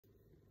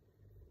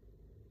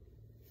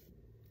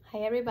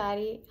Hi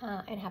everybody,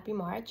 and happy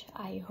March.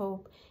 I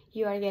hope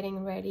you are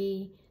getting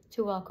ready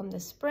to welcome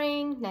the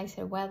spring,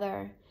 nicer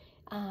weather.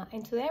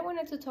 And today I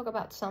wanted to talk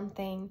about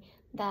something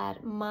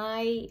that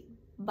my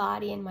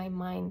body and my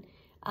mind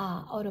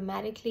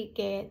automatically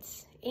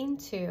gets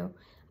into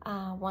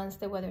once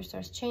the weather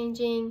starts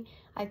changing.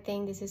 I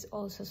think this is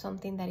also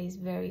something that is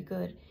very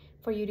good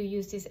for you to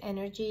use this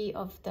energy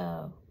of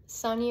the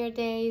sunnier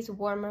days,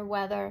 warmer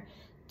weather,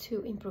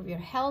 to improve your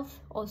health,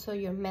 also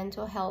your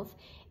mental health,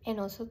 and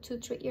also to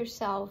treat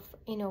yourself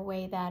in a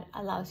way that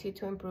allows you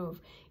to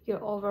improve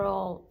your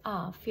overall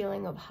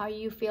feeling of how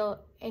you feel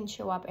and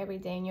show up every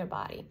day in your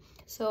body.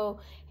 So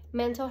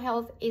mental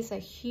health is a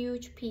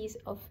huge piece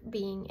of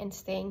being and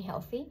staying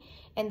healthy,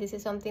 and this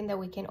is something that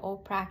we can all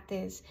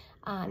practice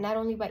not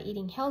only by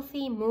eating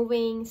healthy,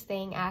 moving,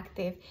 staying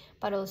active,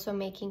 but also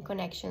making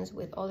connections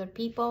with other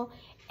people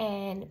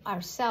and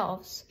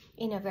ourselves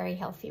in a very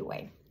healthy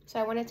way. So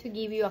I wanted to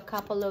give you a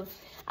couple of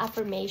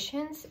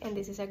affirmations, and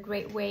this is a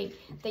great way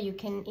that you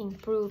can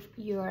improve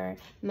your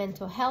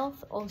mental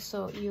health,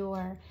 also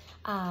your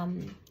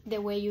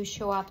the way you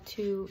show up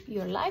to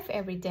your life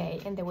every day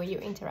and the way you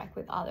interact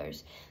with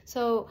others.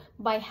 So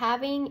by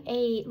having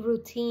a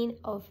routine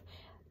of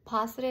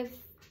positive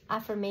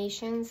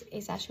affirmations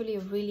is actually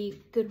a really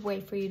good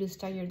way for you to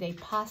start your day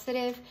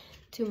positive,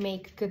 to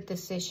make good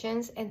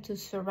decisions, and to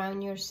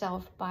surround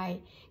yourself by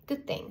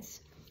good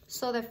things.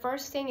 So the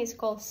first thing is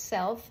called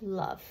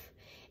self-love,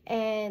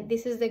 and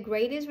this is the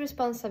greatest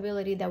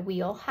responsibility that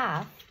we all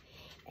have,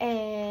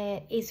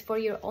 and it's for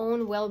your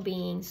own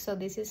well-being. So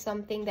this is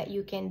something that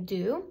you can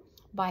do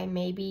by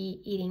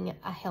maybe eating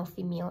a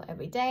healthy meal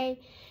every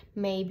day,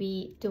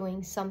 maybe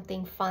doing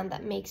something fun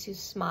that makes you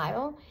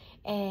smile,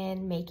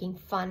 and making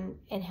fun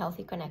and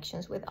healthy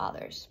connections with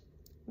others.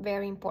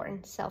 Very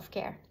important,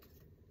 self-care.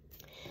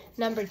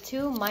 Number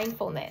 2,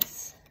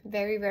 mindfulness.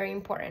 Very, very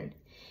important.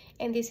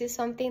 And this is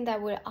something that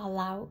will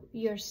allow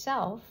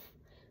yourself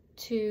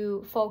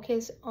to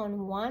focus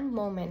on one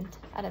moment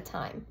at a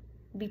time.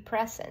 Be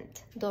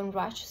present. Don't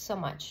rush so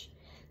much.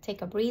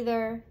 Take a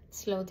breather,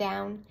 slow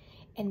down,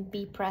 and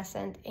be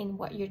present in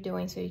what you're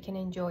doing so you can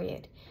enjoy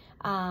it.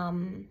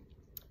 And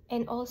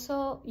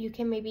also, you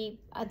can maybe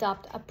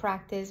adopt a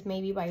practice,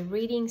 maybe by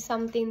reading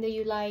something that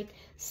you like,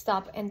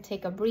 stop and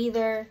take a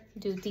breather,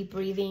 do deep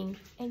breathing,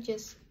 and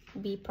just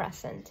be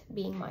present,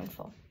 being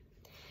mindful.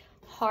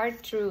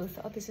 Hard truth.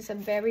 Oh, this is a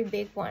very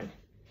big one.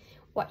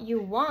 What you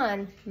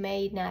want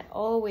may not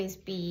always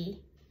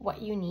be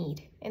what you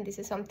need. And this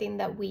is something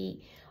that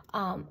we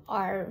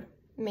are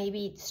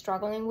maybe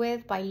struggling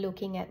with by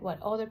looking at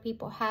what other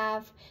people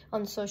have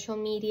on social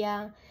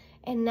media.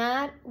 And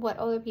not what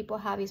other people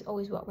have is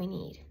always what we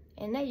need.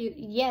 And that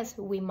yes,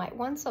 we might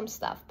want some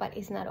stuff, but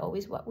it's not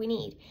always what we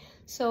need.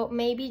 So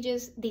maybe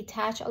just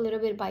detach a little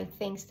bit by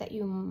things that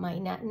you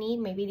might not need,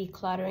 maybe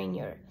decluttering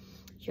your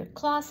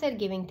closet,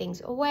 giving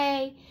things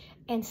away,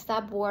 and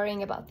stop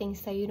worrying about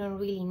things that you don't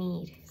really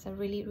need. It's a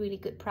really, really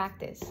good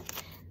practice.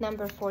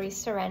 Number 4 is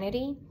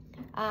serenity.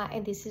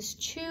 And this is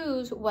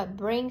choose what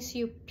brings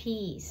you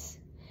peace.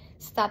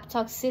 Stop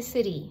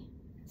toxicity.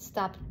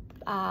 Stop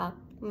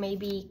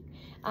maybe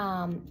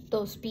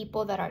those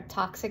people that are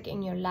toxic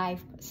in your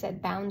life.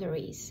 Set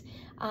boundaries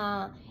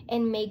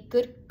and make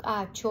good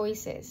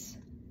choices.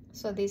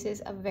 So this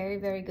is a very,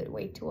 very good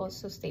way to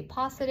also stay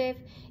positive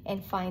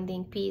and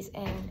finding peace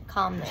and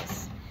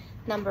calmness.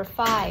 Number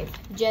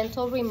 5,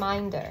 gentle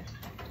reminder.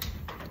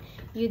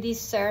 You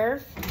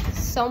deserve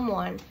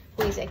someone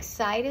who is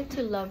excited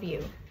to love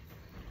you.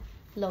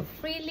 Love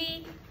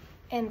freely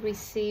and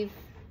receive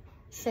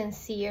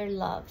sincere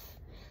love.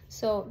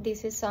 So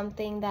this is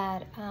something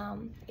that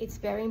it's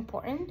very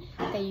important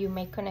that you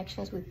make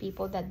connections with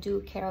people that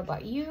do care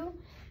about you,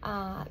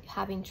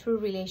 having true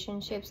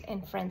relationships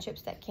and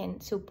friendships that can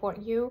support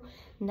you,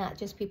 not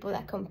just people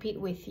that compete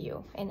with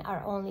you and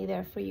are only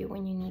there for you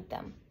when you need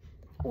them.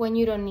 When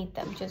you don't need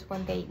them, just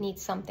when they need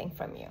something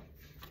from you.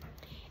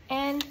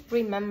 And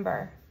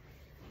remember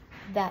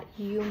that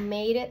you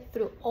made it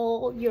through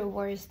all your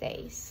worst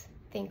days.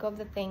 Think of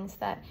the things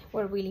that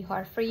were really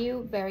hard for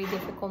you, very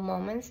difficult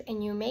moments,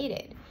 and you made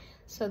it.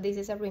 So this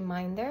is a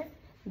reminder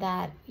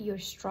that you're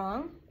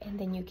strong and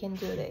then you can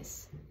do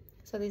this.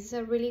 So this is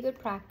a really good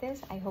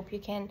practice. I hope you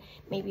can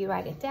maybe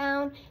write it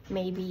down,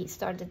 maybe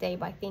start the day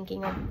by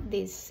thinking of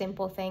these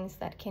simple things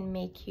that can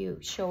make you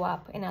show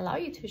up and allow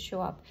you to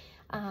show up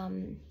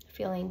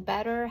feeling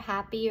better,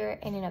 happier,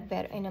 and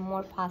in a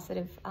more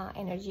positive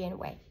energy and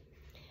way.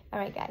 All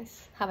right,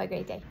 guys, have a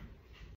great day.